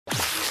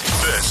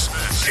This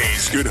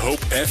is Good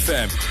Hope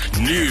FM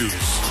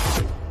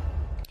News.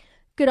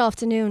 Good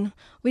afternoon.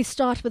 We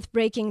start with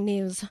breaking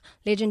news.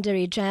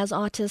 Legendary jazz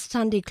artist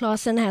Thandi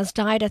Klaasen has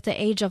died at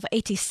the age of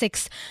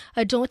 86.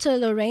 Her daughter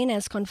Lorraine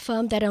has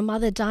confirmed that her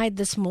mother died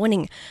this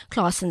morning.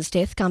 Klaasen's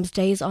death comes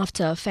days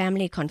after her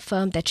family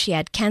confirmed that she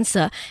had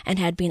cancer and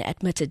had been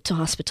admitted to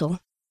hospital.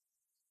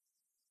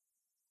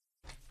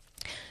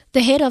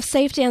 The head of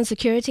safety and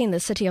security in the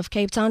city of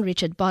Cape Town,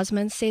 Richard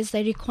Bosman, says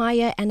they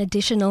require an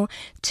additional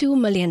 2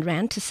 million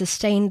rand to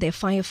sustain their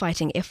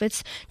firefighting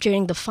efforts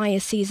during the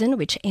fire season,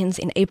 which ends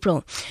in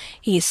April.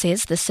 He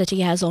says the city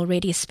has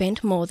already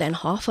spent more than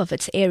half of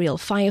its aerial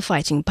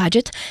firefighting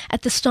budget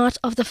at the start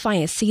of the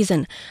fire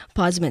season.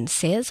 Bosman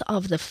says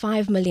of the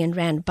 5 million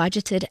rand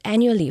budgeted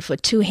annually for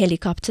 2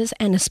 helicopters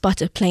and a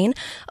spotter plane,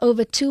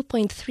 over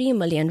 2.3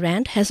 million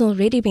rand has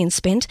already been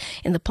spent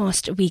in the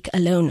past week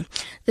alone.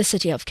 The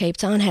city of Cape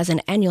Town has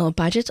an annual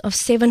budget of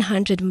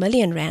 700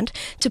 million rand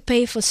to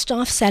pay for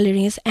staff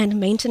salaries and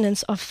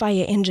maintenance of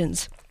fire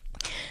engines.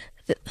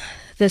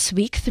 This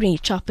week, 3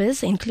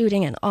 choppers,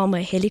 including an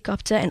army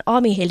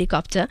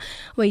helicopter,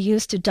 were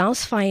used to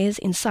douse fires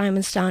in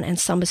Simonstown and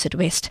Somerset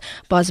West.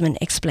 Bosman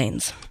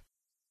explains.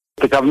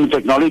 The government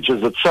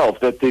acknowledges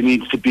itself that there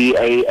needs to be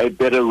a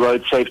better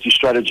road safety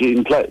strategy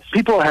in place.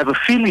 People have a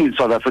feeling in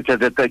South Africa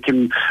that they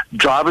can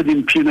drive with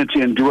impunity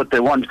and do what they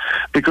want,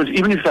 because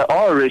even if they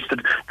are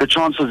arrested, the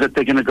chances that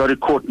they're going to go to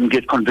court and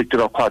get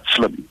convicted are quite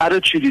slim.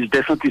 Attitude is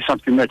definitely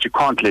something that you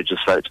can't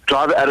legislate.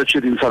 Driver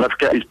attitude in South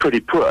Africa is pretty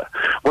poor.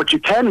 What you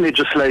can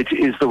legislate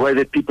is the way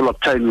that people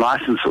obtain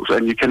licenses,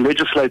 and you can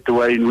legislate the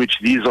way in which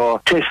these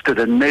are tested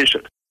and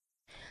measured.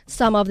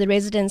 Some of the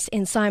residents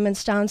in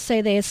Simonstown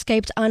say they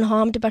escaped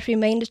unharmed but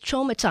remained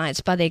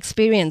traumatized by the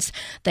experience.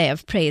 They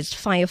have praised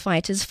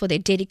firefighters for their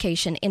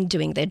dedication in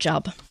doing their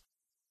job.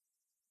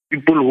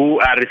 People who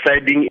are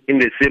residing in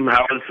the same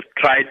house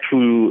try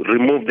to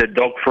remove the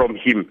dog from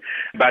him,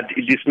 but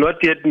it is not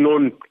yet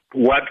known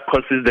what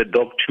causes the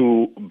dog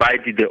to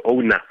bite the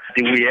owner.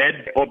 We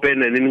had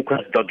opened an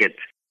inquest docket.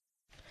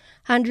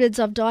 Hundreds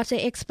of data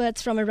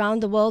experts from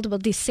around the world will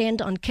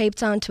descend on Cape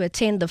Town to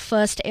attend the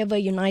first ever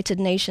United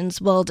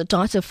Nations World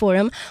Data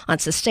Forum on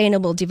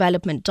Sustainable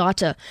Development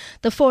Data.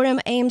 The forum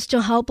aims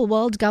to help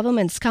world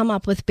governments come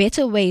up with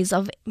better ways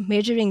of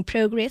measuring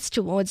progress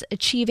towards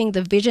achieving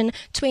the Vision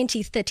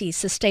 2030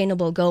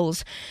 sustainable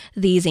goals.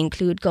 These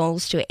include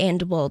goals to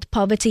end world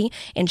poverty,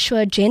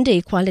 ensure gender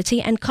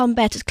equality and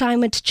combat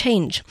climate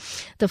change.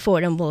 The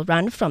forum will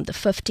run from the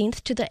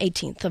 15th to the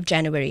 18th of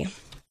January.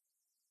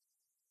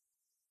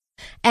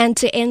 And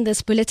to end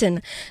this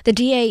bulletin, the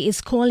DA is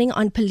calling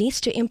on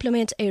police to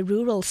implement a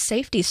rural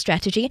safety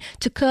strategy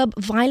to curb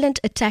violent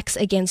attacks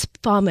against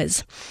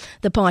farmers.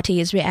 The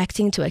party is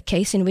reacting to a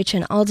case in which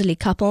an elderly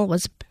couple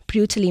was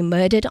brutally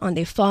murdered on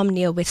their farm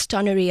near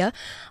Westoria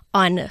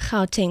on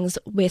Gauteng's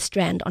West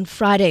Rand on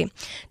Friday.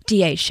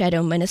 DA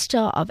Shadow Minister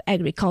of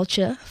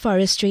Agriculture,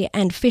 Forestry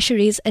and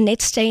Fisheries,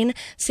 Annette Steyn,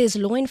 says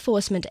law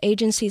enforcement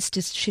agencies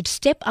should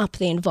step up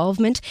their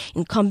involvement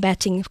in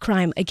combating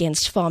crime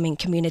against farming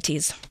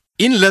communities.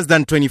 In less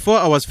than 24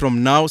 hours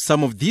from now,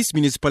 some of these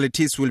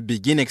municipalities will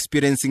begin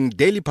experiencing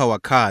daily power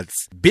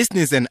cuts.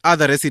 Business and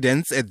other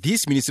residents at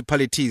these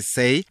municipalities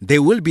say they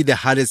will be the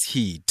hardest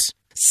hit.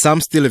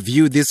 Some still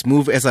view this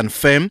move as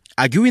unfair,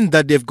 arguing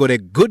that they've got a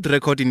good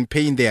record in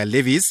paying their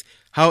levies.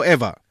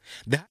 However,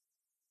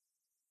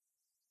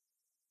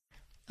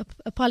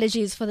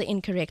 apologies for the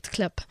incorrect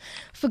clip.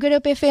 For Good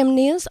Hope FM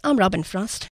News, I'm Robin Frost.